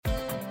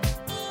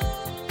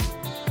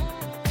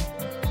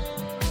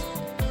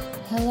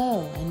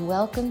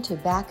welcome to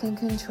Back in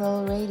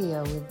Control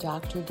Radio with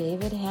Dr.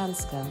 David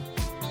Hanscom.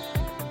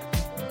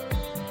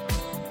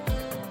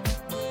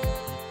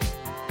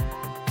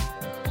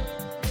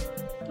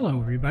 Hello,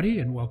 everybody,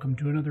 and welcome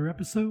to another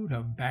episode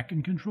of Back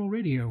in Control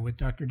Radio with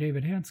Dr.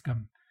 David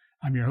Hanscom.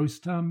 I'm your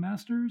host, Tom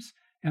Masters,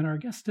 and our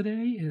guest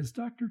today is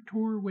Dr.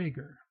 Tor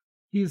Wager.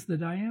 He is the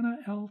Diana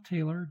L.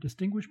 Taylor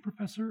Distinguished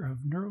Professor of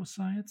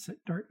Neuroscience at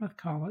Dartmouth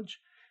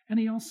College, and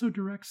he also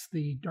directs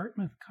the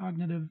Dartmouth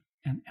Cognitive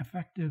and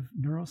Affective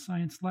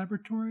Neuroscience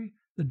Laboratory,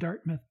 the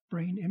Dartmouth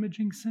Brain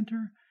Imaging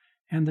Center,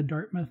 and the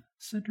Dartmouth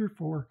Center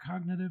for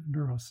Cognitive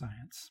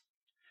Neuroscience.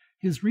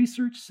 His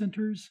research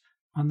centers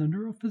on the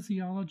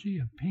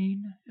neurophysiology of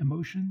pain,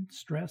 emotion,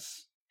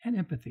 stress, and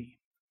empathy.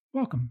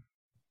 Welcome.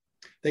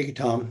 Thank you,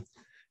 Tom.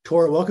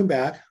 Tor, welcome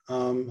back.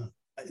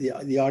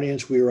 The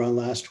audience, we were on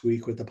last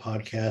week with the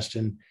podcast,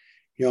 and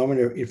I'm going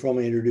to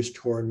informally introduce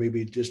Tor and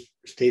maybe just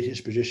state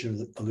his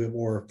position a bit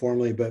more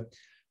formally. But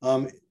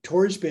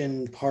Tor's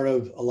been part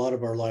of a lot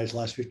of our lives the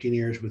last 15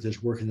 years with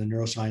his work in the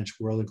neuroscience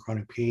world and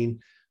chronic pain.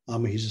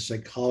 He's a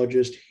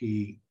psychologist.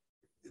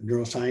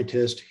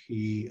 Neuroscientist.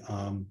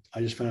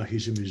 I just found out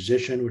he's a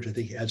musician, which I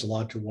think adds a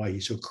lot to why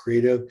he's so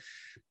creative.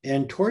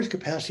 And Tor's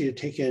capacity to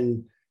take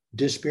in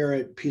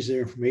disparate pieces of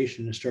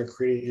information and start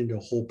creating it into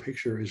a whole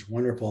picture is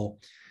wonderful.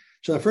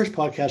 So the first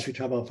podcast, we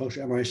talk about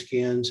functional MRI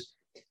scans,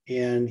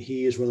 and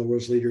he is one of the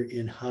world's leader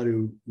in how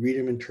to read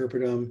them,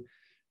 interpret them,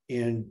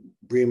 and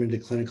bring them into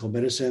clinical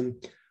medicine.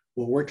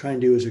 What we're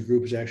trying to do as a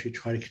group is actually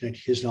try to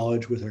connect his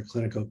knowledge with our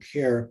clinical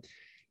care.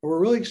 And we're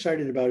really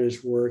excited about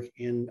his work,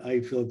 and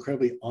I feel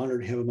incredibly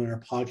honored to have him on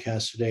our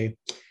podcast today.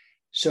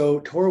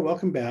 So, Tor,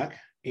 welcome back.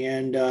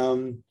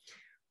 And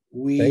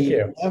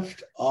we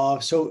left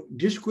off. So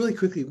just really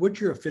quickly, what's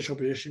your official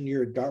position?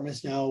 You're at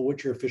Dartmouth now.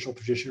 What's your official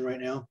position right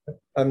now?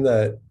 I'm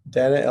the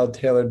Diana L.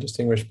 Taylor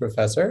Distinguished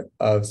Professor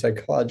of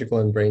Psychological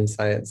and Brain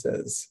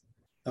Sciences.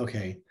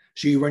 Okay.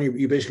 So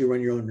you basically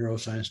run your own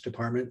neuroscience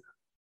department?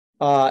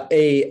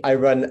 I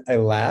run a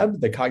lab,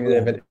 the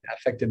Cognitive and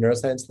Affective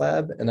Neuroscience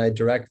Lab, and I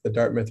direct the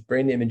Dartmouth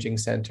Brain Imaging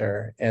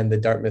Center and the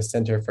Dartmouth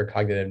Center for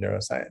Cognitive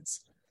Neuroscience.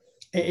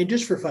 And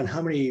just for fun,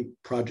 how many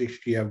projects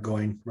do you have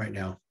going right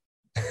now?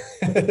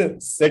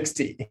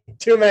 60.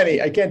 Too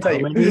many. I can't tell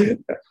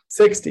you.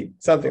 60,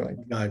 something like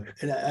that. God.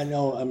 And I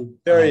know I'm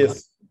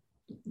various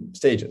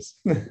stages.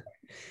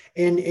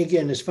 And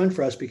again, it's fun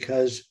for us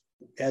because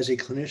as a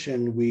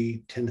clinician,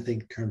 we tend to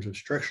think in terms of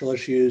structural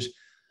issues.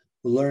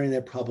 We're learning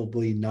that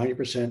probably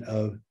 90%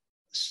 of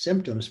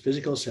symptoms,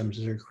 physical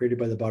symptoms, are created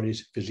by the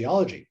body's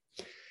physiology.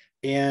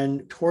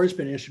 And Tor has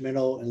been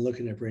instrumental in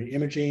looking at brain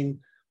imaging,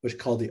 what's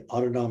called the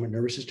autonomic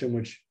nervous system,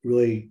 which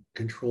really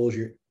controls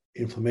your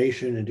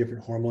inflammation and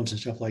different hormones and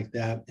stuff like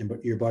that, and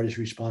your body's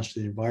response to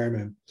the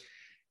environment.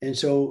 And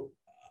so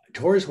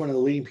Tor is one of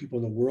the leading people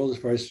in the world as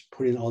far as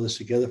putting all this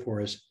together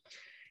for us.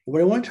 And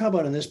what I want to talk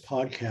about in this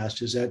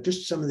podcast is that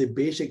just some of the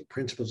basic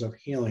principles of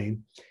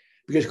healing,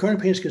 because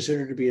chronic pain is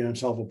considered to be an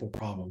unsolvable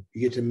problem.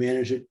 You get to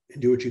manage it and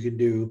do what you can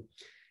do.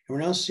 And we're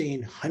now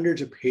seeing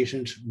hundreds of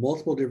patients,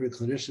 multiple different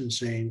clinicians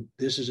saying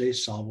this is a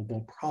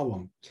solvable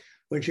problem.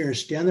 Once you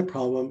understand the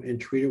problem and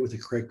treat it with the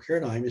correct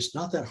paradigm, it's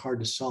not that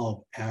hard to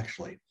solve,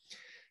 actually.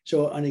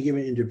 So on a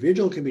given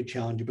individual, it can be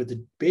challenging, but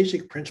the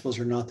basic principles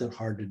are not that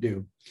hard to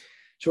do.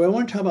 So what I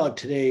want to talk about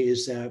today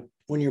is that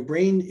when your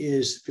brain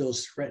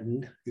feels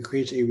threatened, it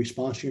creates a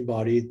response to your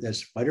body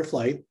that's fight or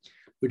flight,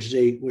 which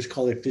is what's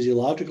called a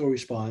physiological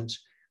response.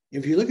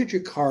 If you look at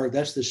your car,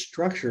 that's the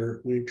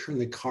structure. When you turn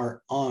the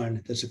car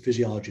on, that's the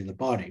physiology of the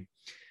body.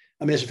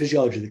 It's the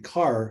physiology of the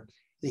car.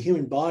 The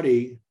human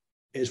body,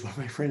 as one of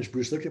my friends,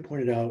 Bruce Lipton,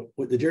 pointed out,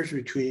 what the difference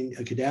between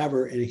a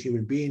cadaver and a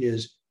human being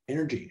is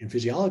energy and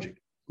physiology.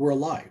 We're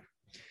alive.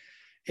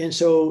 And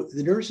so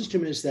the nervous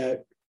system is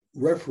that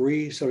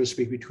referee, so to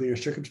speak, between our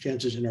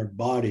circumstances and our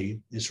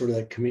body. It's sort of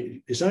like,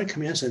 it's not a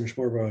command center, it's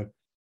more of a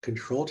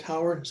control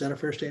tower. Is that a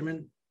fair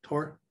statement,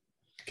 Tor?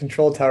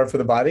 Control tower for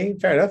the body.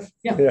 Fair enough.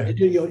 Yeah.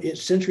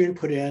 It's sensory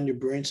input in, your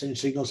brain sending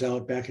signals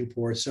out back and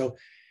forth. So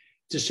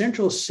it's a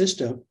central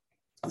system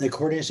that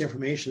coordinates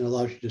information that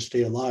allows you to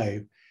stay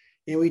alive.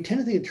 And we tend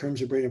to think in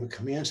terms of brain of a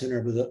command center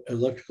of the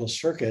electrical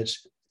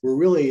circuits, where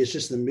really it's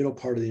just the middle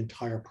part of the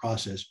entire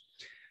process.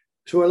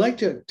 So what I'd like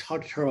to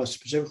talk to her about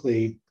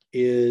specifically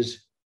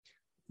is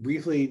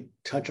briefly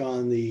touch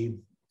on the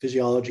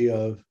physiology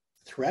of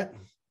threat,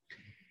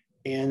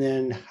 and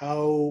then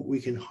how we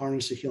can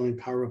harness the healing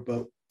power of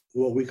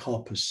what we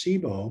call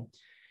placebo.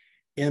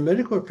 In the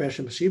medical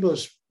profession, placebo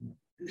is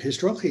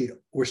historically,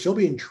 we're still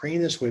being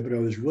trained this way, but I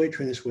was really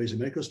trained this way as a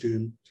medical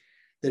student,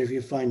 that if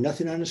you find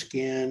nothing on a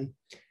scan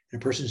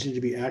and a person seems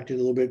to be acting a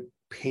little bit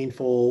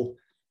painful,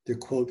 they're,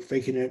 quote,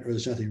 faking it, or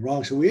there's nothing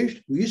wrong. So we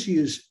used to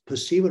use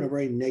placebo in a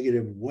very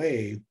negative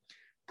way,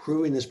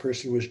 proving this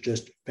person was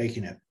just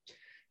faking it.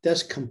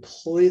 That's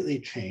completely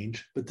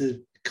changed, but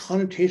the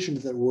connotations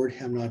of that word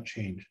have not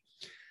changed.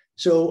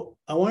 So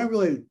I want to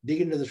really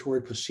dig into this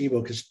word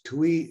placebo, because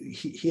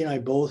he and I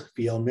both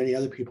feel, and many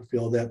other people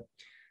feel, that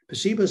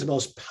placebo is the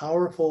most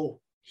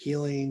powerful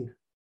healing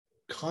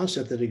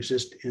concept that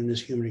exists in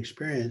this human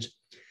experience.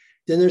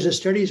 Then there's a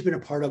study he's been a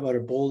part of out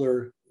of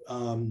Boulder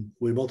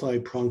with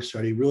multi-pronged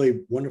study,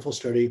 really wonderful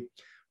study,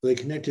 where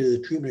they connected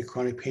the treatment of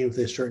chronic pain with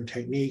a certain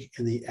technique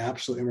and the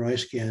absolute MRI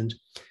scans.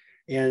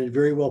 And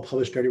very well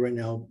published study right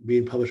now,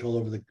 being published all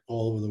over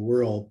the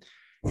world.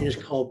 And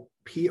it's called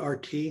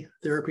PRT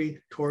therapy.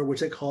 Tor, what's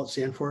that called?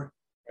 Stand for?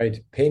 Right.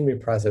 Pain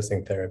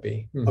reprocessing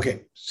therapy.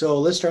 Okay. So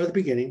let's start at the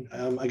beginning.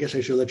 I guess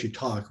I should let you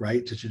talk,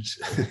 right? Since it's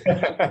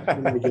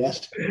my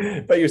guest.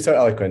 But you're so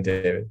eloquent,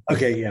 David.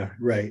 Okay. Yeah.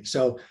 Right.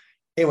 So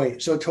anyway,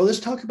 so Tor, let's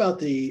talk about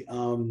the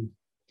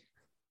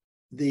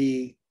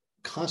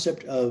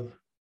concept of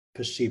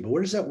placebo.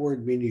 What does that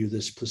word mean to you,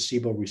 this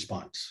placebo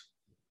response?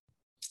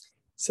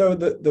 So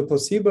the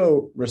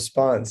placebo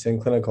response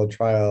in clinical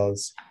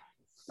trials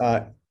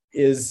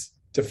is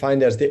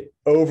defined as the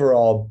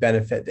overall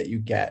benefit that you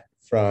get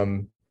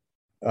from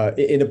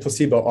in a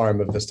placebo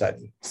arm of the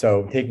study.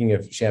 So taking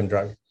a sham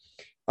drug.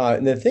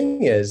 And the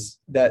thing is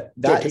that's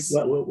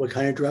what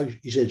kind of drugs?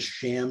 You said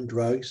sham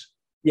drugs?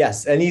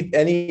 Yes,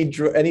 any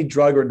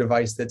drug or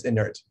device that's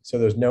inert. So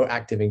there's no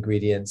active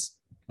ingredients.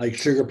 Like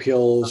sugar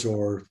pills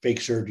or fake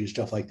surgery,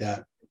 stuff like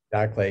that.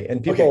 Exactly.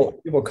 And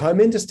people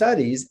come into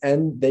studies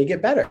and they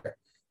get better.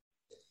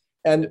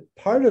 And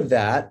part of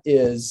that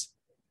is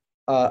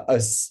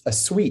a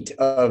suite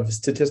of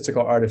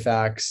statistical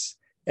artifacts,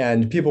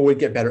 and people would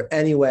get better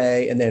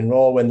anyway, and they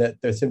enroll when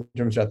their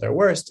symptoms are at their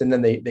worst, and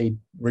then they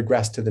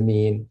regress to the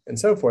mean and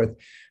so forth.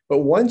 But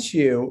once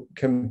you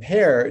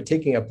compare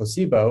taking a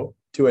placebo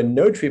to a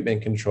no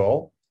treatment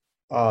control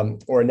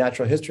or a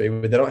natural history,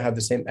 where they don't have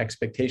the same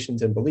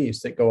expectations and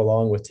beliefs that go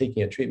along with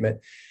taking a treatment,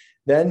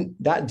 then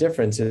that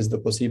difference is the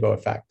placebo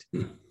effect.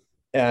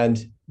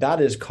 And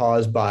that is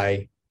caused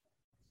by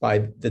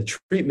the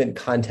treatment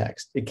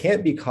context. It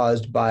can't be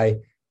caused by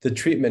the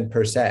treatment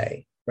per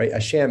se, right? A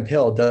sham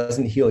pill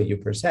doesn't heal you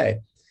per se.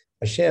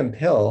 A sham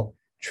pill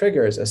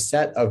triggers a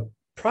set of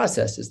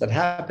processes that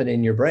happen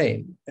in your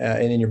brain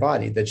and in your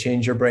body that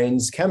change your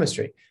brain's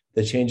chemistry,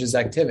 that changes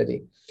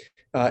activity.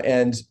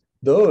 And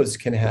those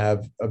can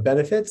have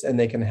benefits and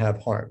they can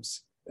have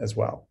harms as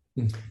well.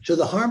 So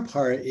the harm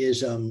part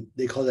is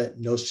they call that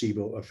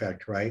nocebo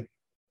effect, right?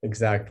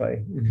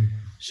 Exactly.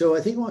 So I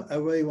think what I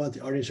really want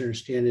the audience to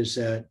understand is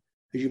that,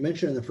 as you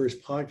mentioned in the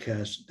first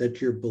podcast, that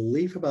your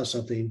belief about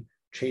something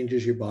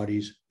changes your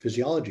body's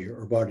physiology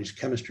or body's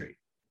chemistry.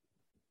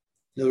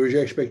 In other words,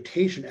 your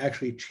expectation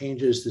actually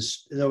changes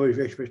this. In other words,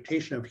 your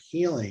expectation of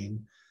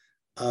healing,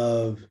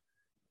 of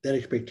that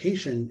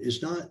expectation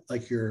is not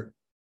like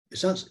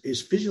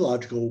is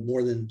physiological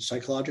more than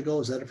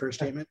psychological. Is that a fair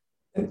statement?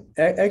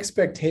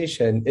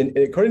 Expectation, and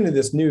according to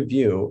this new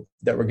view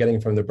that we're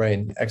getting from the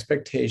brain,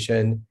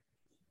 expectation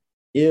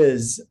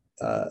is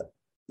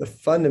the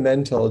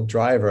fundamental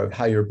driver of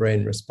how your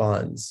brain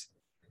responds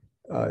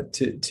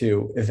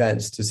to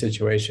events, to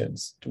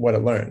situations, to what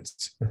it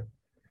learns.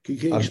 Can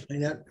you explain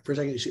that for a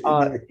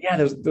second? Yeah,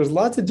 there's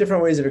lots of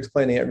different ways of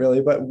explaining it,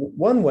 really. But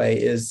one way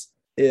is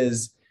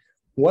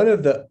one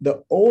of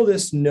the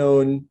oldest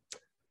known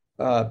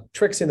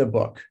tricks in the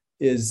book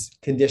is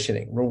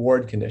conditioning,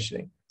 reward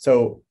conditioning.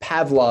 So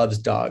Pavlov's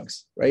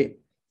dogs, right?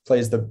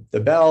 Plays the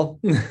bell,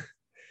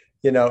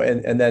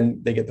 and then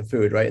they get the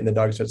food, right? And the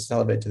dog starts to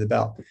salivate to the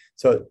bell.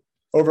 So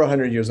over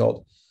 100 years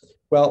old.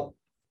 Well,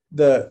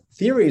 the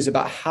theories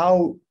about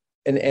how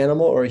an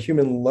animal or a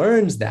human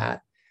learns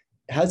that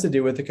has to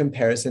do with the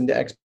comparison to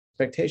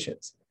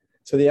expectations.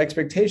 So the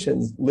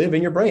expectations live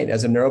in your brain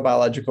as a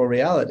neurobiological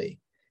reality,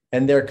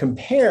 and they're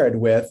compared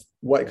with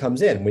what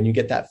comes in when you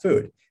get that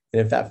food. And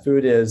if that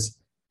food is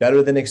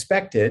better than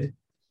expected,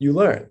 you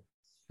learn.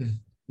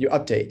 You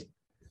update.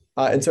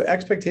 And so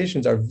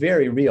expectations are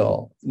very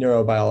real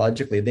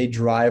neurobiologically. They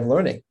drive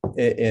learning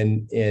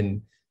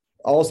in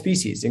all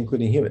species,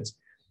 including humans.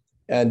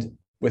 And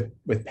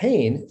with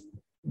pain,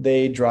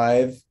 they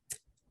drive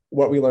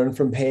what we learn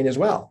from pain as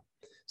well.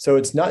 So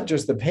it's not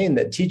just the pain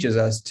that teaches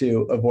us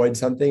to avoid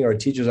something or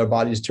teaches our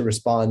bodies to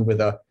respond with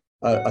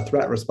a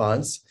threat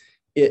response.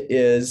 It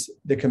is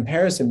the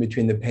comparison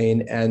between the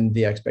pain and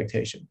the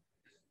expectation.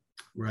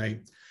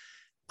 Right.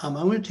 I'm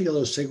going to take a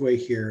little segue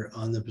here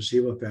on the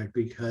placebo effect,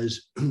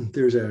 because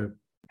there's a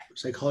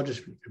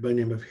psychologist by the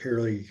name of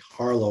Harry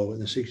Harlow in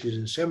the 60s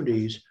and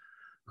 70s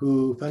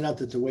who found out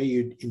that the way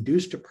you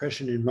induce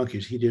depression in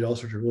monkeys, he did all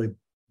sorts of really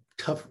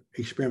tough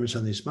experiments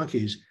on these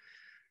monkeys,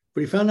 but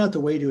he found out the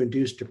way to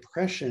induce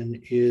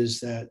depression is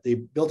that they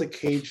built a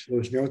cage that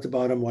was narrow at the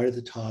bottom, wide at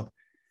the top,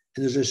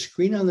 and there's a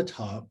screen on the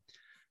top.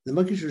 The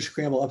monkeys would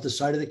scramble up the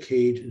side of the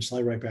cage and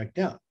slide right back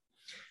down.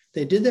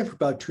 They did that for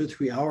about 2 or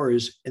 3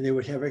 hours, and they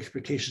would have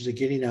expectations of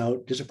getting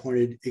out,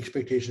 disappointed.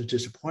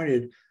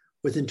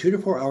 Within 2 to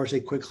 4 hours,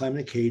 they quit climbing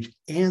the cage,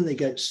 and they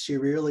got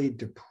severely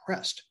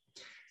depressed.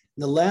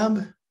 And the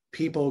lab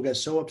people got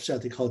so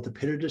upset, they call it the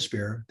pit of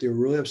despair. They were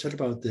really upset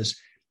about this.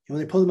 And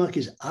when they pulled the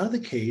monkeys out of the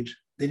cage,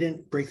 they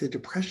didn't break the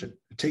depression.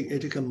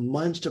 It took them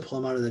months to pull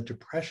them out of that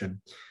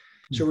depression.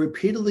 So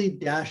repeatedly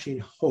dashing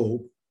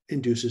hope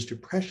induces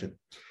depression.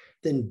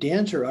 Then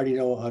Dancer, out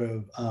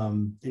of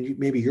and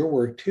maybe your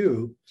work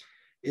too,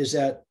 is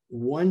that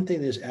one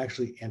thing that's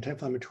actually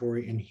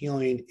anti-inflammatory and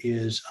healing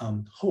is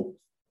hope.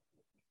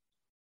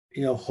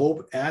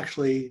 Hope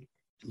actually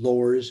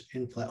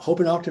hope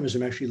and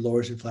optimism actually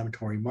lowers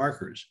inflammatory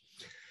markers.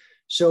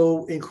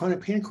 So in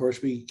chronic pain, of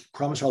course, we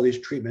promise all these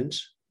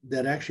treatments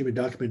that actually have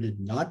been documented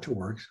not to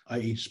work,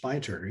 i.e.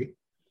 spine surgery.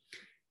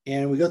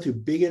 And we go through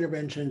big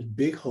interventions,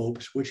 big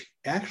hopes, which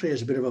actually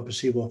has a bit of a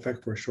placebo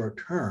effect for a short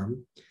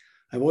term.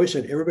 I've always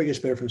said everybody gets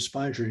better from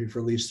spine surgery for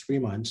at least 3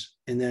 months,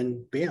 and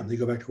then bam, they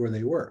go back to where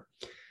they were.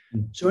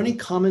 So any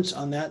comments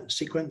on that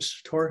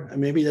sequence, Tor? And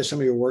maybe that's some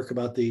of your work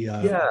about the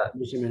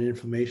mechanism and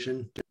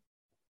inflammation.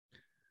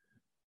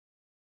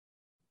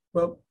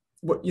 Well,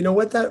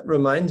 what that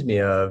reminds me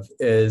of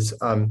is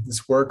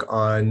this work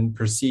on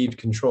perceived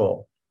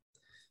control.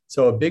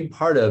 So a big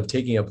part of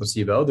taking a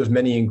placebo, there's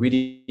many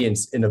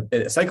ingredients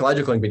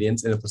psychological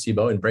ingredients in a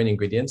placebo and brain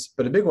ingredients,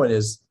 but a big one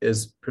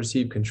is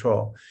perceived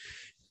control.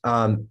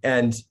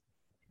 In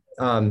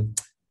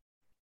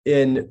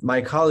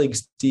my colleague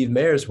Steve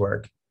Mayer's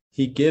work,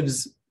 he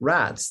gives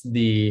rats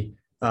a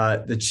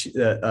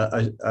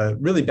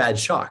really bad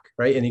shock,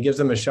 right? And he gives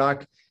them a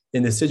shock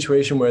in the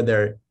situation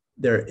where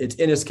it's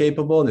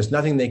inescapable and there's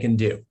nothing they can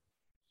do.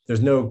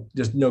 There's no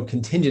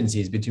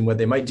contingencies between what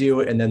they might do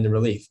and then the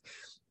relief.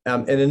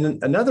 And then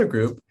another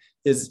group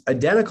is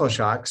identical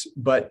shocks,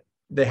 but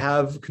they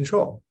have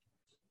control.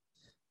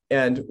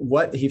 And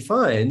what he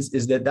finds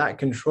is that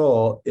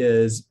control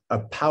is a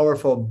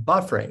powerful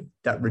buffering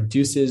that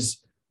reduces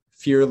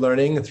fear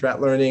learning, threat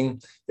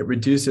learning. It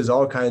reduces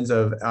all kinds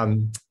of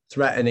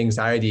threat and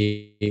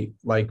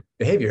anxiety-like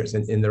behaviors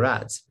in the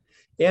rats.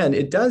 And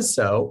it does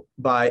so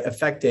by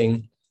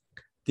affecting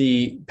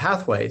the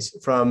pathways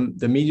from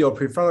the medial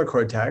prefrontal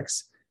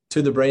cortex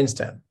to the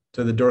brainstem,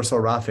 to the dorsal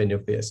raphe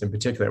nucleus in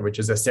particular, which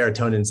is a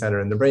serotonin center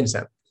in the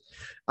brainstem.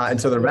 And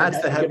so the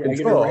rats that have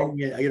control.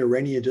 I got to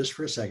rein you just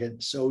for a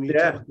second. So you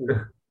talk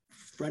about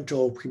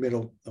frontal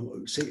premedial.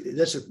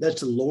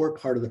 That's the lower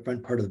part of the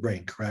front part of the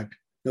brain, correct?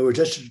 In other words,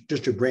 that's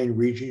just a brain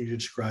region you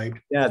described.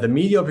 Yeah, the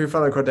medial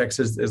prefrontal cortex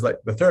is like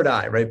the third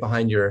eye right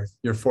behind your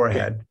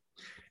forehead.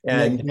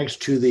 And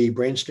next to the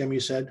brainstem, you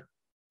said?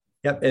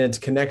 Yep, and it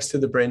connects to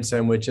the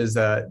brainstem, which is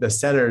the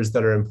centers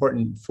that are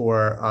important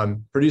for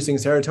producing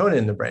serotonin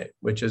in the brain,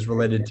 which is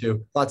related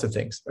to lots of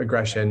things,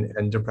 aggression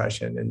and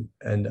depression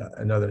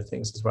and other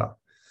things as well.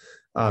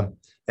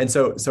 And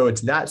so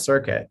it's that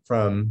circuit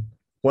from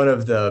one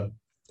of the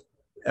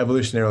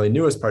evolutionarily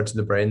newest parts of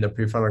the brain, the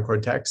prefrontal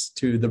cortex,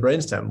 to the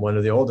brainstem, one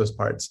of the oldest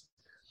parts,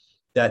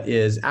 that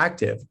is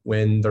active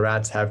when the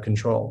rats have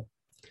control.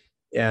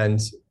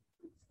 And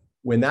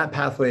when that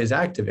pathway is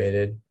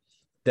activated,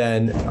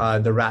 then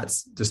the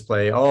rats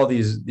display all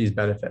these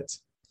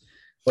benefits.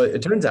 Well,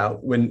 it turns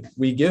out when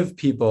we give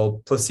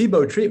people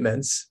placebo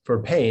treatments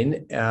for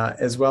pain,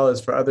 as well as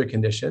for other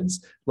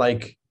conditions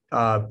like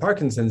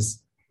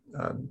Parkinson's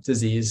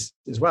disease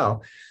as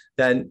well,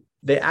 then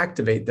they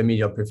activate the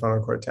medial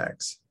prefrontal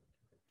cortex.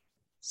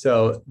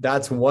 So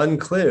that's one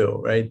clue,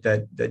 right?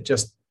 That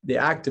just the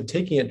act of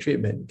taking a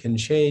treatment can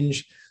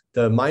change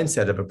the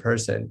mindset of a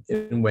person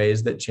in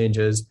ways that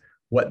changes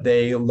what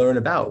they learn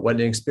about, what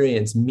an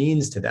experience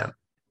means to them.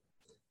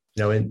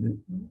 The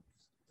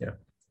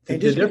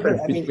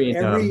difference between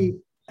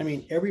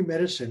every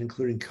medicine,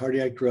 including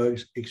cardiac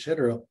drugs, et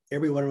cetera,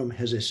 every one of them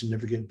has a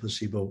significant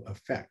placebo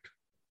effect.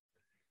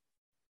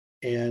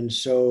 And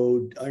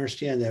so I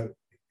understand that.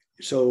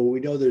 So we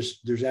know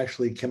there's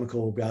actually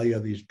chemical value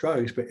of these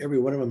drugs, but every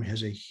one of them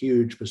has a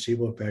huge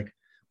placebo effect,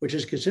 which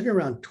is considered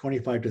around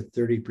 25 to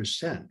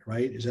 30%,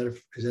 right? Is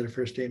that a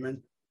fair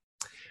statement?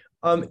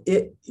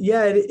 It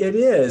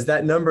is.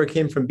 That number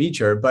came from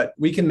Beecher, but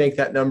we can make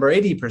that number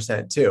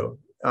 80% too,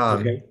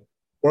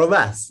 or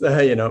less,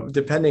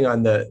 depending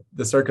on the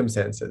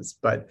circumstances.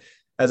 But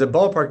as a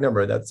ballpark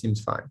number, that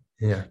seems fine.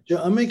 Yeah. So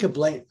I'll make a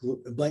blank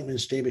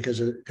statement because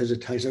of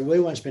time. So I really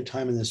want to spend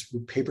time in this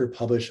paper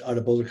published out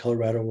of Boulder,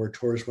 Colorado, where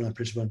Tor is one of the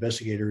principal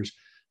investigators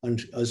on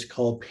what's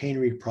called pain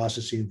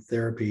reprocessing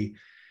therapy.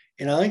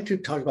 And I like to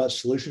talk about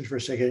solutions for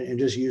a second and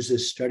just use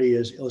this study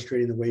as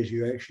illustrating the ways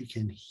you actually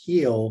can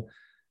heal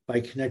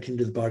by connecting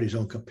to the body's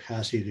own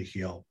capacity to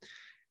heal.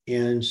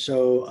 And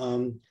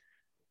so,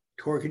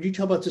 Tor, could you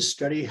tell about this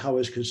study, how it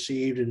was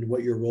conceived and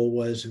what your role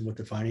was and what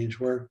the findings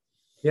were?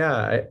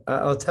 Yeah,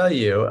 I'll tell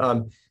you.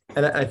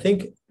 And I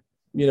think,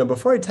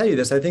 before I tell you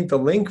this, I think the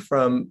link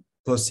from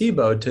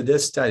placebo to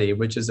this study,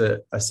 which is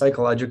a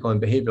psychological and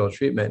behavioral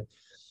treatment,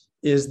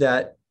 is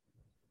that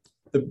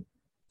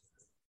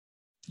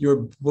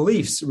your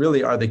beliefs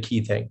really are the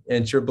key thing.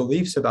 And it's your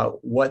beliefs about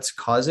what's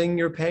causing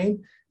your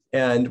pain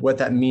and what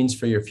that means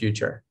for your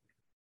future.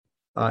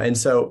 And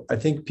so I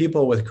think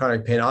people with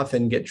chronic pain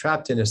often get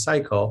trapped in a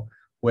cycle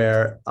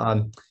where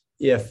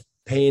if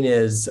pain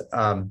is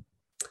a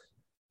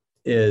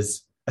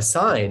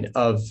sign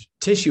of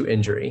tissue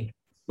injury,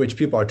 which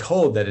people are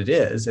told that it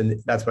is,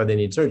 and that's why they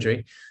need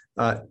surgery,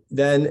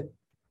 then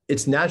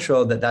it's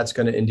natural that that's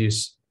going to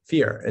induce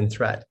fear and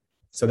threat.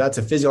 So that's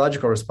a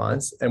physiological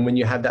response. And when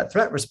you have that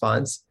threat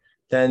response,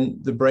 then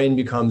the brain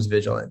becomes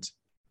vigilant.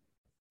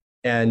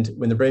 And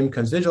when the brain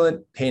becomes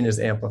vigilant, pain is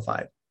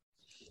amplified.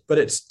 But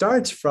it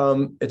starts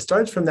from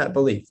that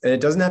belief, and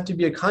it doesn't have to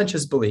be a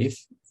conscious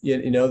belief,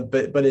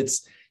 but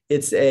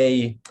it's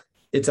a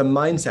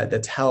mindset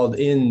that's held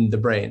in the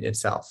brain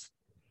itself,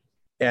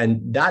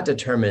 and that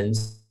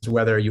determines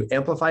whether you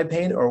amplify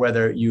pain or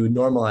whether you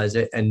normalize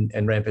it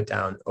and ramp it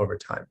down over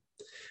time.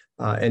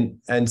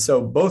 And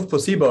so both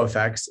placebo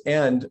effects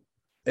and,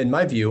 in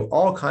my view,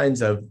 all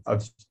kinds of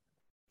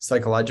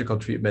psychological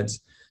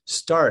treatments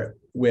start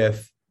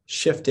with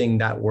shifting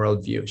that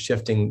worldview,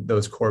 shifting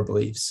those core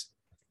beliefs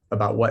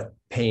about what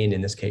pain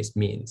in this case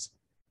means.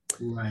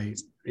 Right.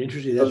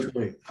 Interesting. That's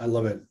really, I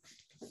love it.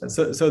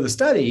 So the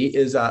study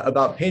is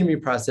about pain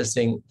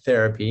reprocessing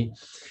therapy.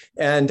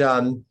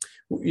 And,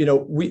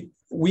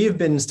 we've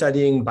been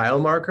studying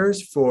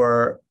biomarkers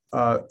for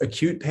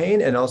acute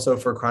pain and also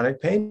for chronic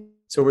pain.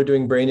 So we're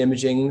doing brain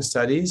imaging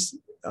studies,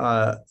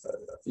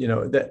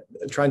 that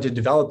trying to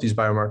develop these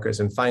biomarkers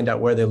and find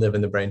out where they live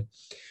in the brain,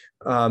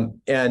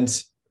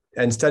 and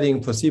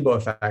studying placebo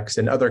effects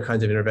and other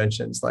kinds of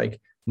interventions like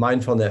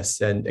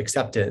mindfulness and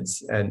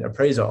acceptance and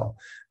appraisal,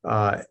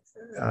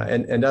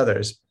 and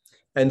others.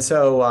 And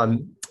so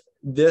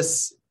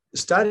this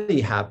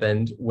study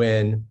happened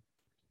when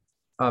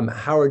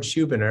Howard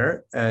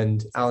Schubiner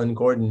and Alan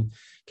Gordon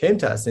came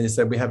to us and they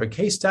said, we have a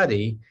case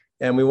study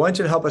and we want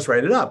you to help us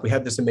write it up. We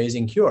have this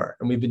amazing cure.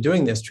 And we've been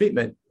doing this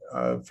treatment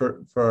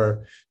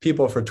for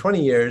people for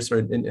 20 years, or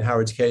in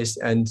Howard's case,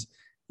 and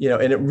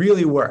it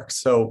really works.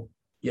 So,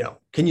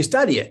 can you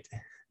study it?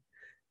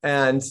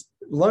 And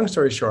long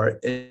story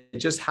short, it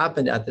just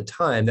happened at the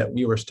time that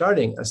we were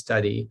starting a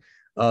study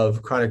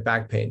of chronic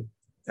back pain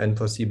and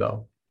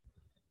placebo.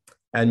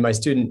 And my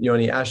student,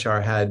 Yoni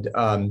Ashar, had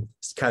kind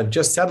of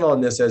just settled on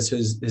this as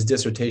his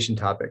dissertation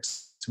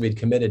topics. So we'd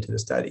committed to the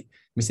study.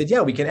 We said,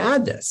 yeah, we can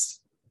add this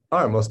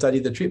arm. We'll study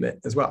the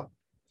treatment as well.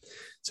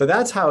 So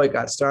that's how it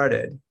got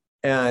started.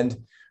 And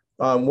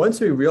once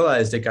we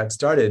realized it got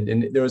started,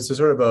 and there was a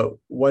sort of a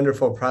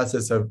wonderful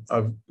process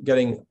of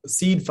getting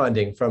seed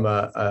funding from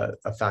a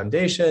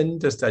foundation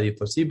to study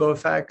placebo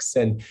effects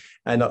and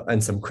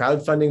some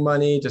crowdfunding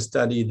money to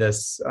study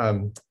this,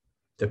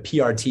 the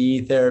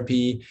PRT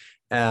therapy,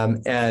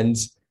 and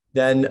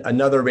then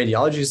another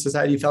radiology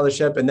society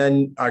fellowship, and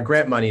then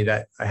grant money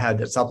that I had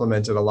that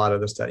supplemented a lot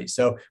of the study.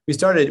 So we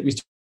started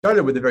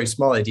with a very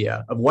small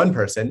idea of one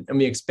person, and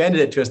we expanded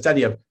it to a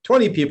study of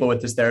 20 people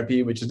with this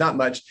therapy, which is not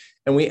much.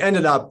 And we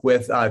ended up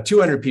with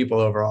 200 people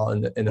overall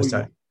in the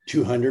study.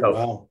 200, so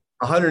wow.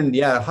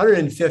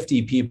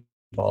 150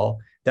 people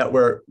that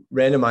were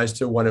randomized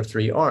to one of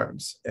three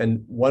arms.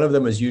 And one of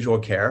them was usual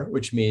care,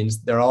 which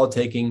means they're all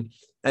taking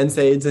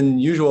NSAIDs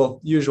and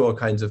usual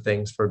kinds of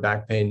things for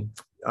back pain,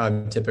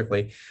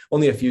 typically.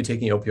 Only a few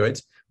taking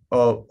opioids.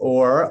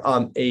 Or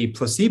a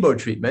placebo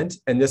treatment.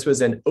 And this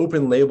was an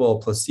open label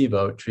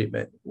placebo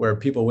treatment where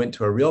people went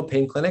to a real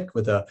pain clinic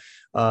with a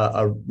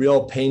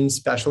real pain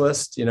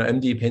specialist,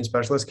 MD pain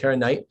specialist, Karen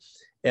Knight,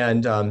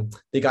 and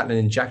they got an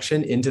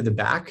injection into the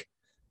back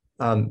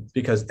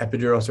because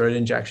epidural steroid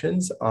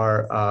injections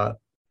are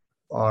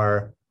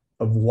a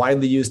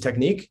widely used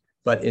technique,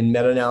 but in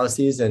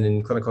meta-analyses and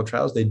in clinical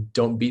trials, they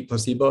don't beat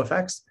placebo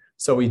effects.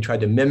 So we tried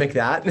to mimic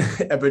that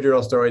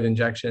epidural steroid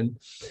injection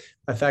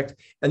effect.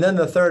 And then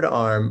the third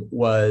arm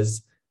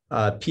was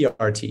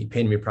PRT,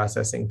 pain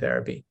reprocessing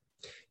therapy.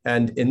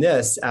 And in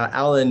this,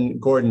 Alan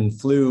Gordon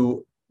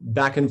flew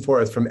back and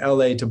forth from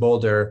LA to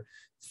Boulder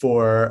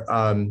for,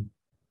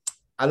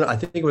 I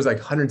think it was like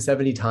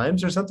 170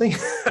 times or something,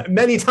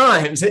 many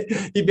times.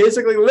 He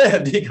basically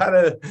lived. He got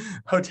a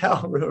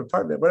hotel room,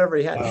 apartment, whatever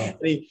he had. Wow.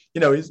 And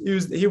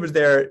he was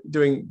there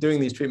doing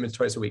these treatments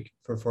twice a week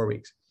for 4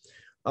 weeks.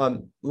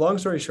 Long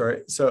story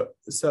short, so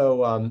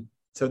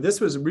this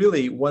was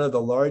really one of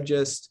the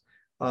largest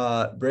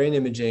brain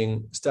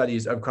imaging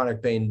studies of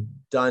chronic pain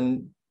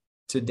done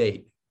to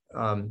date,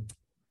 and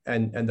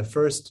the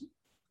first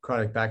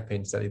chronic back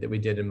pain study that we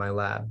did in my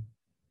lab.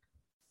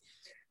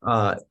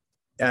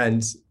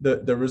 And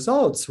the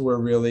results were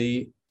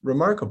really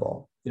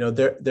remarkable.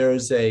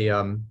 There's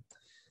on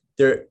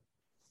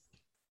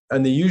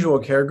the usual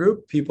care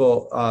group,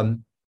 people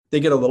they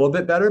get a little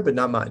bit better, but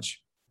not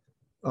much.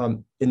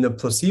 In the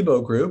placebo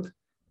group,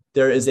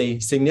 there is a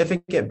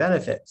significant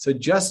benefit. So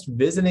just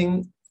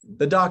visiting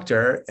the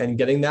doctor and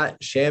getting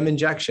that sham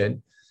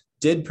injection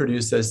did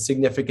produce a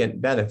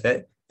significant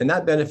benefit. And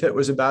that benefit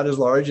was about as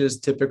large as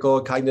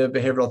typical cognitive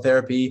behavioral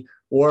therapy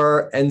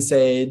or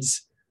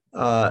NSAIDs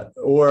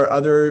or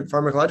other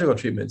pharmacological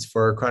treatments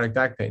for chronic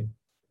back pain.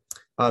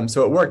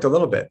 So it worked a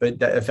little bit, but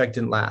that effect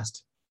didn't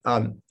last.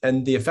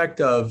 And the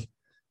effect of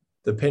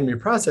the pain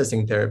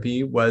reprocessing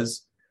therapy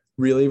was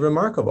really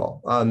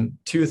remarkable.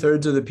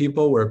 2/3 of the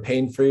people were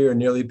pain-free or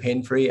nearly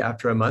pain-free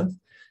after a month,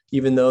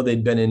 even though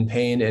they'd been in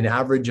pain an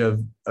average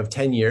of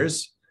 10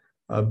 years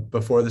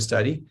before the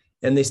study.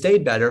 And they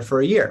stayed better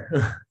for a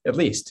year, at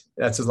least.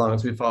 That's as long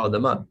as we followed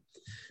them up.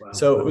 Wow.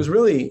 So it was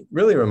really,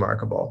 really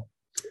remarkable.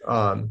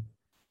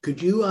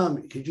 Could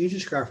you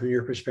describe from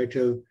your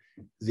perspective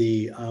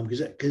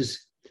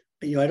because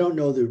I don't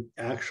know the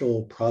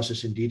actual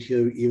process in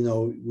detail, even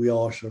though we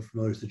all are sort of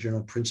familiar with the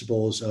general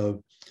principles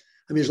of,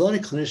 there's a lot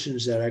of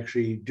clinicians that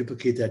actually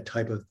duplicate that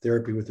type of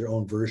therapy with their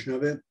own version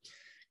of it.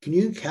 Can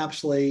you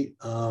encapsulate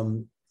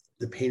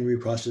the pain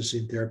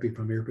reprocessing therapy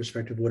from your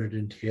perspective, what it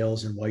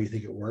entails and why you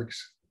think it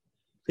works?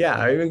 Yeah,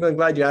 I'm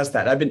glad you asked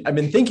that. I've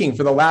been thinking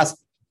for the last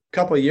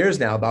couple of years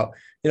now about,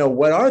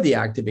 what are the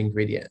active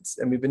ingredients?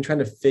 And we've been trying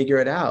to figure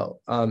it out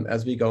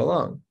as we go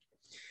along.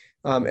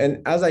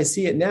 And as I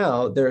see it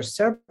now, there are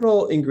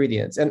several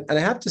ingredients. And I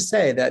have to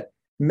say that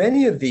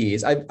many of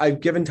these, I've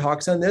given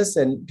talks on this,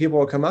 and people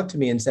will come up to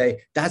me and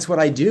say, that's what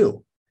I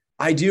do.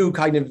 I do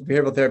cognitive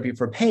behavioral therapy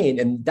for pain,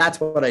 and that's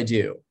what I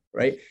do,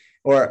 right?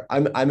 Or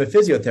I'm a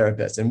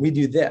physiotherapist, and we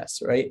do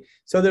this, right?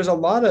 So there's a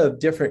lot of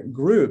different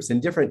groups and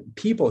different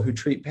people who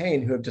treat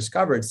pain who have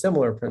discovered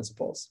similar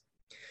principles.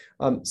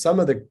 Some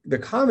of the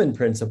common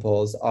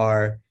principles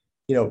are,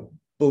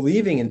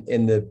 believing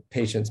in the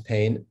patient's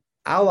pain,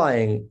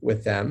 allying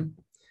with them,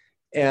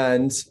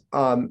 and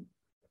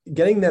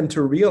getting them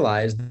to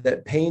realize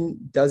that pain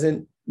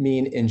doesn't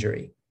mean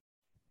injury.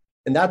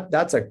 And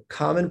that's a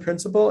common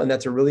principle, and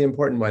that's a really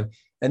important one.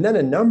 And then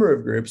a number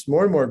of groups,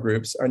 more and more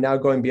groups, are now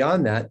going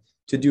beyond that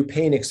to do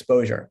pain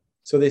exposure.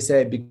 So they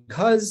say,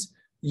 because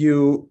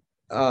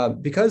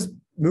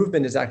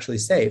movement is actually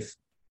safe,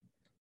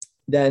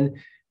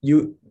 then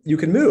you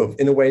can move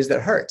in the ways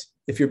that hurt.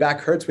 If your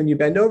back hurts when you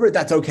bend over,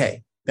 that's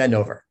okay. Bend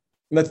over.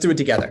 Let's do it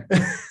together,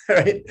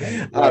 right?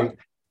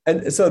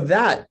 And so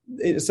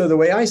the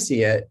way I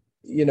see it,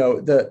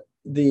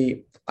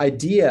 the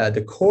idea,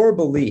 the core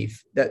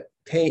belief that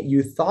pain,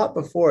 you thought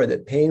before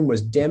that pain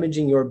was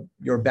damaging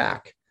your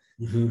back,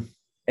 mm-hmm.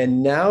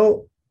 and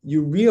now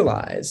you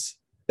realize,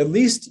 at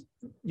least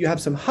you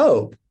have some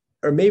hope,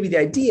 or maybe the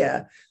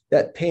idea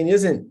that pain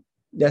isn't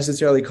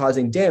necessarily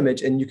causing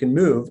damage, and you can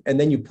move, and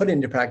then you put it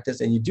into practice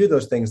and you do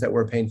those things that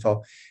were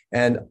painful,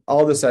 and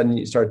all of a sudden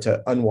you start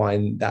to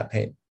unwind that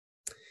pain.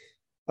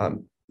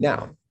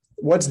 Now,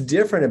 what's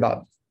different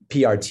about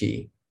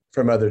PRT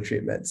from other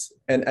treatments?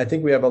 And I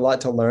think we have a lot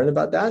to learn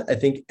about that. I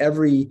think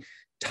every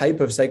type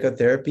of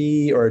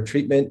psychotherapy or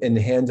treatment in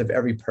the hands of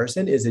every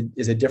person is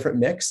a different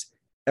mix.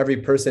 Every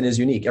person is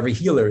unique. Every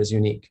healer is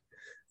unique,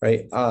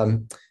 right?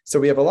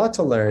 So we have a lot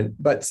to learn,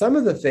 but some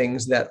of the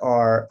things that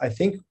are, I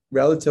think,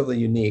 relatively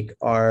unique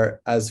are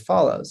as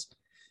follows.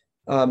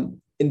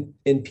 In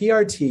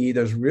PRT,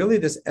 there's really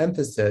this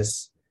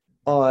emphasis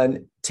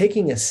on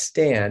taking a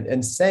stand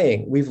and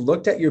saying, we've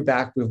looked at your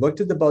back, we've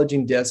looked at the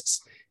bulging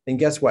discs, and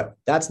guess what?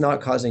 That's not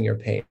causing your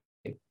pain.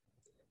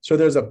 So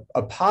there's a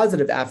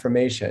positive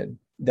affirmation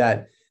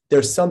that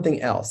there's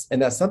something else,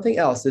 and that something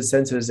else is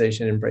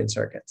sensitization in brain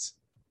circuits.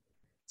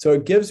 So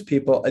it gives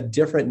people a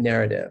different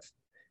narrative.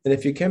 And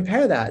if you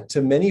compare that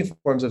to many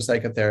forms of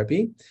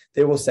psychotherapy,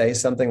 they will say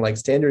something like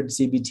standard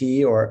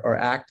CBT or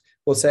ACT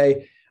will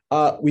say,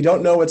 we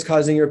don't know what's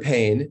causing your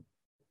pain.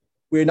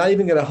 We're not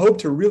even going to hope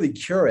to really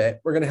cure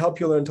it. We're going to help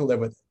you learn to live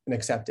with it and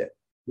accept it.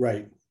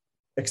 Right.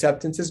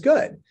 Acceptance is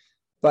good.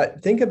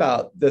 But think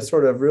about the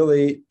sort of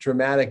really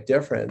dramatic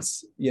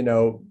difference,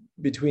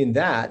 between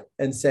that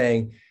and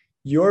saying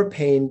your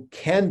pain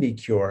can be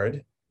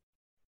cured,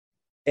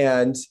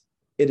 and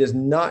it is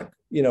not,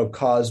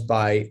 caused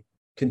by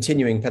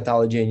continuing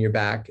pathology in your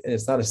back, and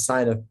it's not a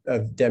sign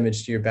of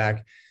damage to your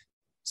back.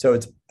 So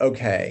it's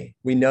okay.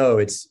 We know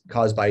it's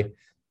caused by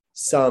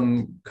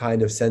some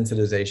kind of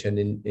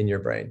sensitization in your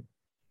brain.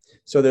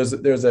 So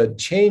there's a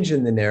change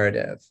in the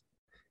narrative.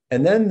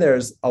 And then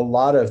there's a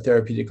lot of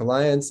therapeutic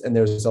alliance, and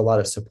there's a lot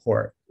of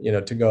support,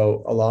 to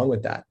go along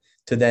with that,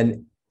 to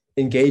then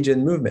engage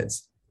in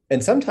movements.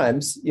 And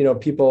sometimes,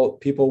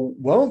 people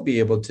won't be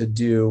able to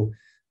do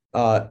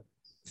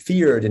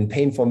feared and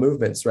painful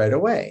movements right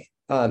away.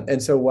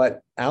 And so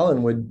what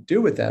Alan would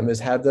do with them is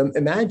have them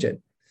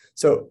imagine.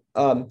 So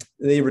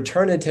they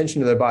return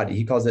attention to their body.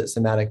 He calls it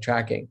somatic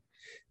tracking.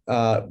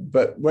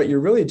 But what you're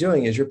really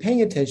doing is you're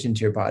paying attention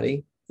to your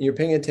body. You're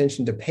paying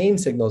attention to pain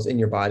signals in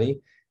your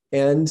body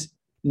and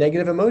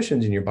negative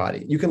emotions in your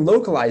body. You can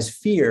localize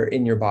fear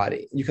in your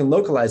body. You can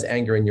localize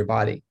anger in your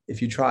body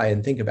if you try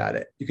and think about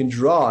it. You can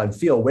draw and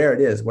feel where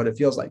it is, what it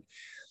feels like.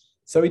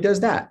 So he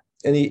does that.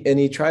 And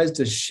he tries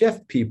to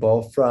shift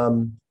people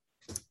from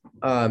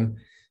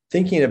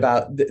thinking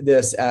about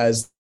this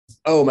as,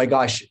 oh my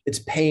gosh, it's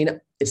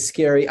pain, it's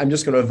scary, I'm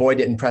just going to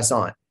avoid it and press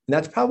on. And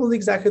that's probably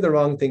exactly the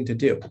wrong thing to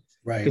do.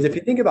 Right. Because if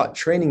you think about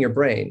training your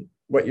brain,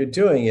 what you're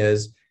doing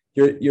is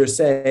you're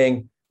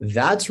saying,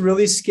 that's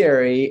really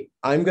scary,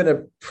 I'm going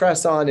to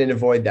press on and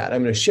avoid that.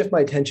 I'm going to shift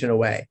my attention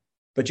away.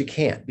 But you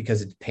can't,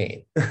 because it's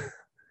pain.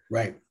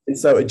 Right. And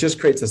so it just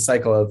creates a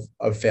cycle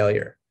of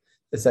failure,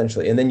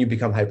 essentially. And then you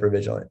become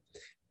hypervigilant.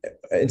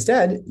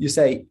 Instead, you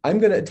say, I'm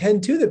going to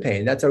attend to the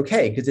pain. That's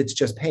okay, because it's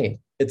just pain.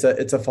 It's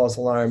a false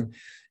alarm.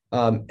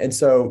 And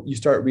so you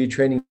start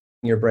retraining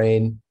your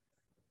brain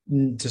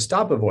to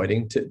stop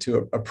avoiding,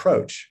 to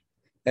approach.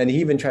 And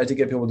he even tries to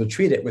get people to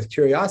treat it with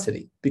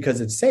curiosity,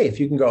 because it's safe.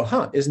 You can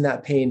go, isn't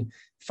that pain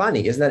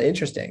funny? Isn't that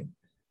interesting?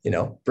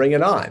 bring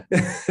it on.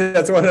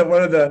 That's one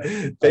of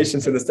the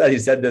patients in the study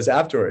said this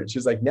afterwards. She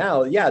was like,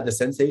 now, yeah, the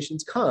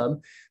sensations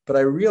come, but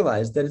I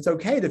realized that it's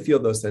okay to feel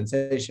those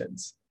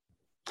sensations,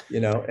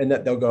 and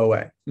that they'll go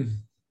away.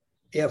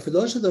 Yeah, for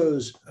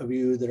those of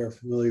you that are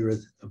familiar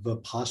with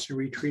Vipassana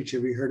retreats,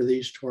 have you heard of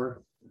these,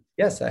 Tor?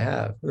 Yes, I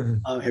have.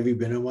 Have you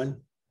been in one?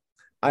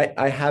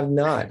 I have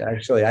not,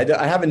 actually.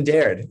 I haven't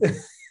dared.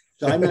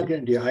 So I'm not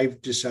going to do,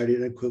 I've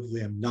decided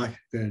unequivocally I'm not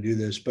going to do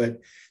this, but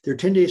they're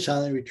 10-day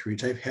silent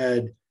retreats. I've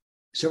had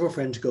several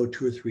friends go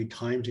 2 or 3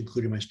 times,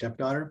 including my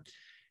stepdaughter,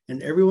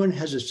 and everyone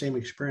has the same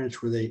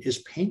experience where it's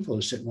painful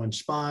to sit in one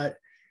spot,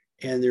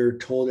 and they're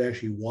told to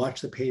actually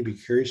watch the pain, be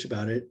curious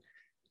about it,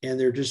 and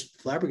they're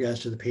just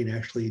flabbergasted the pain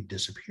actually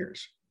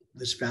disappears.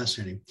 It's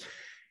fascinating.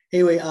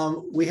 Anyway,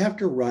 we have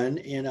to run,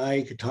 and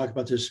I could talk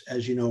about this,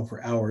 as you know,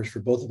 for hours.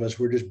 For both of us,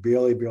 we're just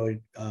barely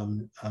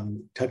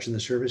touching the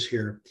surface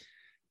here.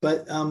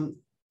 But the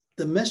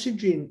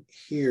messaging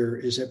here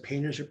is that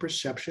pain is a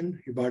perception.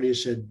 Your body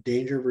has said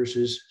danger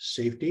versus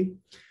safety.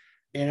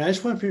 And I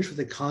just want to finish with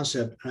the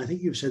concept, and I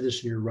think you've said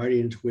this in your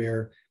writings,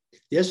 where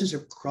the essence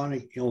of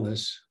chronic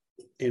illness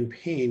and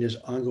pain is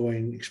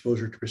ongoing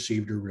exposure to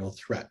perceived or real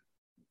threat.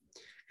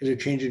 Because it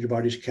changes your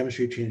body's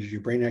chemistry, it changes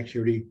your brain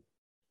activity.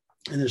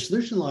 And the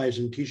solution lies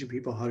in teaching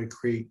people how to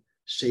create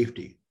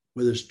safety,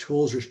 whether it's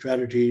tools or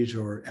strategies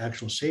or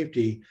actual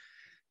safety.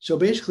 So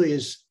basically,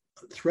 is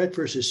threat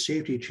versus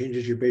safety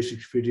changes your basic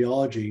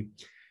physiology.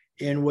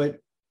 And what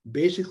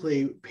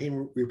basically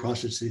pain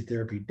reprocessing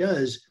therapy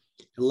does,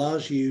 it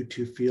allows you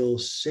to feel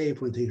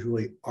safe when things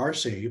really are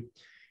safe.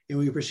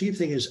 And if you perceive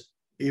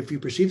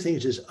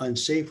things as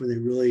unsafe when they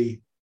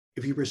really,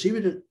 if you perceive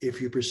it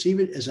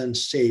as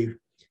unsafe,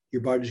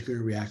 your body's going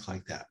to react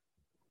like that.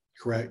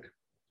 Correct?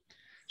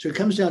 So it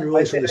comes down to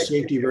really sort of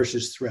safety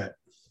versus threat.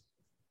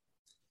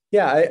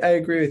 Yeah, I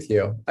agree with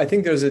you. I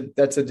think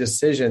that's a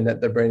decision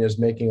that the brain is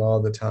making all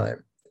the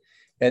time.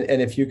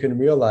 And if you can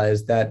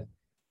realize that,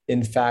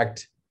 in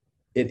fact,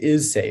 it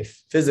is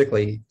safe,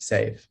 physically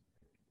safe,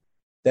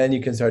 then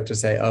you can start to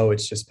say, oh,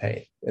 it's just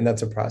pain. And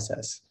that's a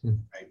process.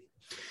 Right.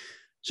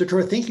 So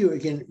Tor, thank you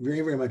again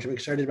very, very much. I'm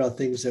excited about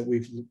things that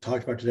we've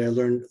talked about today. I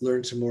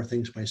learned some more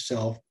things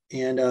myself.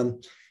 And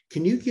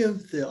can you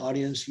give the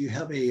audience, you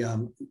have a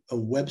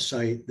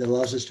website that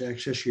allows us to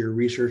access your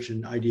research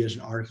and ideas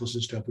and articles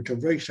and stuff, which I'm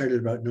very excited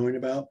about knowing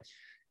about.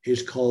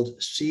 It's called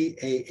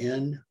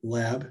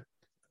canlab.com.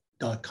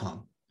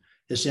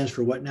 It stands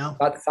for what now?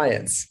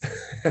 .science.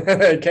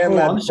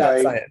 I'm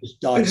sorry. Science. It's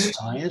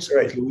 .science.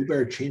 Right. Okay, we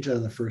better change that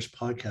on the first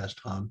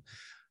podcast, Tom.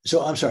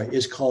 So I'm sorry,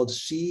 it's called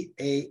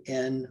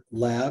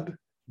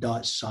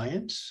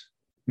canlab.science.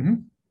 Mm-hmm.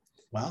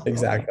 Wow.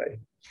 Exactly. Okay.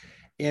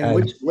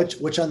 And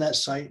what's on that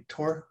site,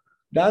 Tor?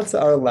 That's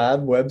our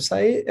lab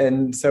website.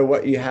 And so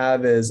what you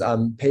have is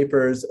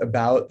papers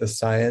about the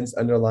science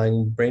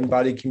underlying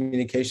brain-body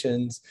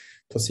communications,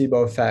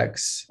 placebo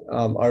effects,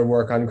 our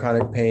work on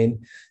chronic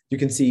pain. You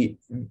can see,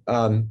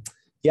 some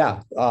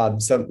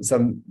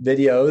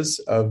videos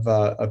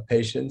of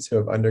patients who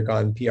have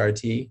undergone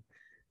PRT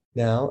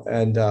now,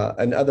 and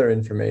other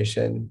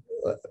information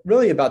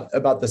really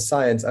about the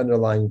science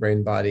underlying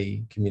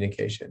brain-body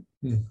communication.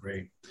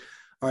 Great.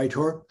 All right,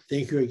 Tor,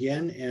 thank you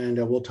again, and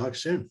we'll talk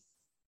soon.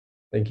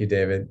 Thank you,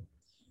 David.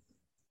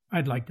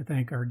 I'd like to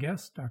thank our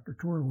guest, Dr.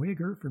 Tor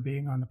Wager, for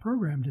being on the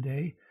program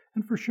today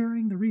and for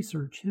sharing the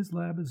research his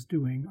lab is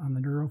doing on the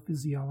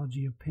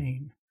neurophysiology of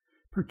pain,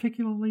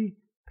 particularly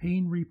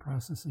pain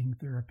reprocessing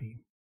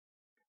therapy.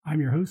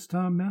 I'm your host,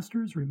 Tom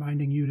Masters,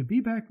 reminding you to be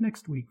back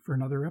next week for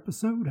another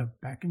episode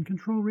of Back in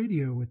Control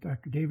Radio with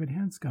Dr. David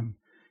Hanscom.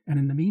 And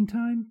in the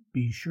meantime,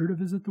 be sure to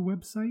visit the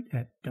website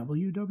at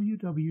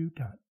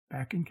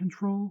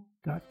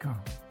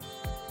www.backincontrol.com.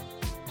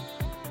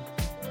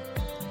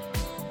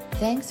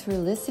 Thanks for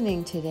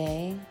listening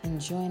today,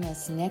 and join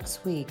us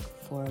next week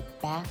for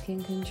Back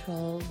in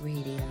Control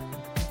Radio.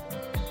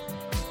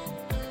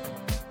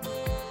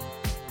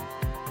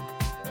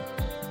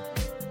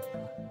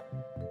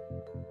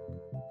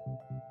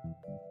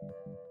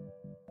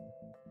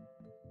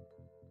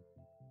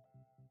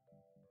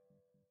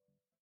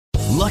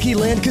 Lucky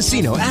Land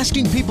Casino,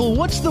 asking people,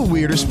 what's the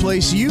weirdest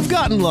place you've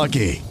gotten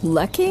lucky?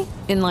 Lucky?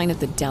 In line at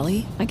the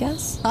deli, I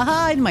guess?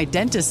 Aha, in my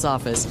dentist's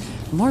office.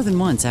 More than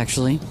once,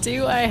 actually.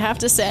 Do I have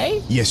to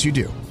say? Yes, you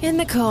do. In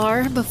the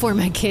car before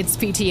my kids'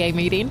 PTA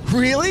meeting.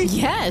 Really?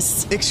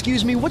 Yes.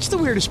 Excuse me, what's the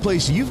weirdest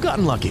place you've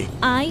gotten lucky?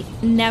 I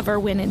never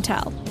win and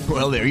tell.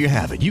 Well, there you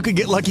have it. You can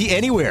get lucky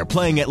anywhere,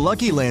 playing at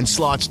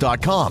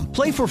LuckyLandSlots.com.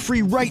 Play for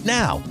free right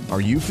now.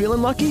 Are you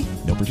feeling lucky?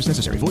 No purchase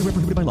necessary. Void where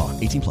prohibited by law.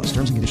 18+.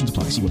 Terms and conditions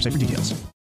apply. See website for details.